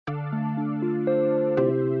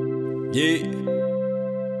Yeah.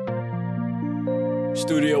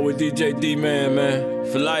 Studio with DJ D-Man, man.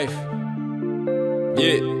 For life.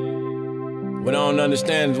 Yeah. What I don't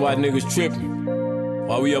understand is why niggas tripping.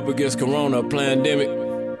 Why we up against Corona, a pandemic.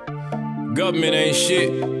 Government ain't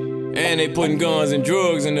shit. And they putting guns and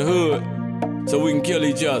drugs in the hood so we can kill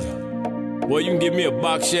each other. Boy, you can give me a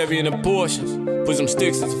box Chevy and a Porsches, put some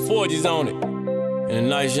sticks and some 40s on it, and a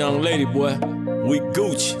nice young lady, boy. We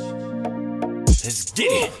Gucci. Let's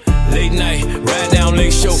get it. Late night, ride down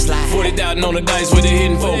Lake Show, 40,000 on the dice with a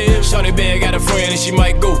hidden foe. Shorty bad got a friend and she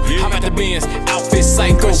might go. How about the Benz, outfit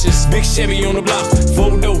psycho, big Chevy on the block,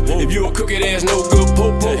 photo. If you a crooked ass, no good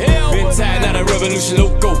popo. Been tied, not a revolution,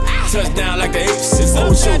 loco. Touchdown like the apes, it's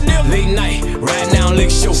Ocho. Late night, ride down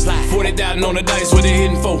Lake Show, 40,000 on the dice with a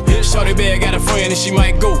hidden foe. Shorty bad got a friend and she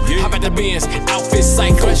might go. How about the Benz, outfit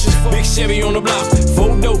psycho, big Chevy on the block,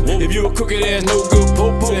 photo. If you a crooked ass, no good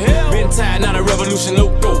popo. Been tied, not a revolution,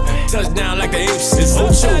 loco. Touchdown like the apes, it's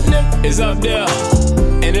Ocho. It's up there,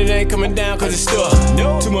 and it ain't coming down cause it's stuck.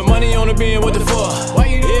 Too much money on the bin, what the fuck?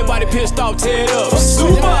 Everybody pissed off, tear it up.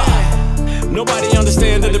 SUPA. Nobody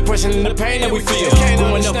understands the depression and the pain that we feel.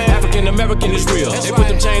 Growing up African American is real. They put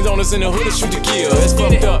them chains on us in the hood to shoot to kill. It's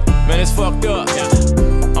fucked up, man, it's fucked up.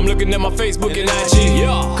 I'm looking at my Facebook and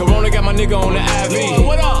IG. Corona got my nigga on the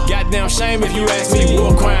IV. Goddamn shame if you ask me.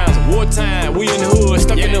 War crimes, wartime, we in the hood,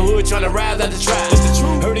 stuck in the hood trying to rise out the trap.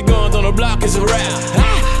 Heard the guns on the block is a rap.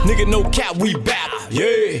 Nigga, no cap, we back.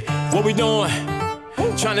 Yeah, what we doing?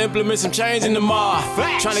 Trying to implement some change in the mob.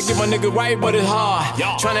 Trying to get my nigga right, but it's hard.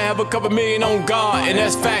 Trying to have a couple million on guard, and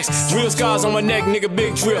that's facts. Drill scars on my neck, nigga,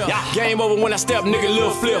 big drip. Game over when I step, nigga,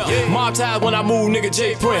 little flip. Mob ties when I move, nigga,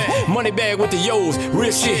 J print. Money bag with the yos,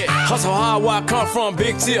 real shit. Hustle hard where I come from,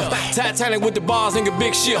 big tip. Titanic with the bars, nigga,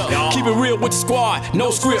 big shit. Keep it real with the squad,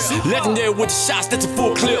 no script. Legendary with the shots, that's a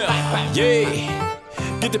full clip.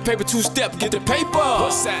 Yeah, get the paper, two-step, get the paper.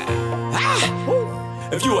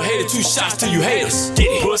 If you a hater, 2 shots till you hate us. Get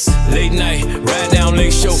it. Puss. Late night, ride down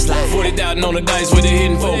Lake Show, 40,000 on the dice with a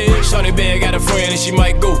hidden foe. Shorty bad got a friend and she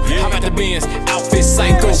might go. How about the Benz, outfit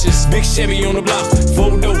psycho, big Chevy on the block,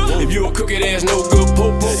 photo. If you a crooked ass, no good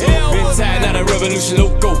popo. Been tied, not a revolution,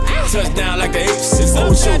 loco. Touchdown like the apes, it's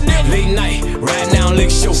Ocho. Late night, ride down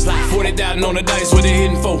Lake Show, 40,000 on the dice with a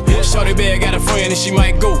hidden foe. Shorty bad got a friend and she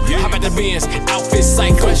might go. How about the Benz, outfit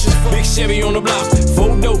psycho, big Chevy on the block,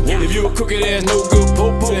 photo. If you a crooked ass, no good popo.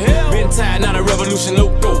 Been tied, not a revolution,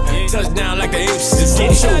 loco. Touchdown like the apes, it's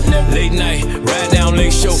Ocho. Late night, ride down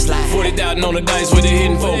Lake Show, 40,000 on the dice with a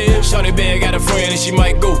hidden foe. Shorty bad got a friend and she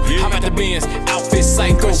might go. How about the Benz, outfit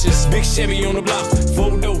psycho, big Chevy on the block,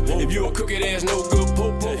 photo. If you a crooked ass, no good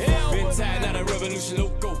popo. Been tied, not a revolution,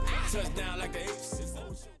 loco. Touchdown like the apes.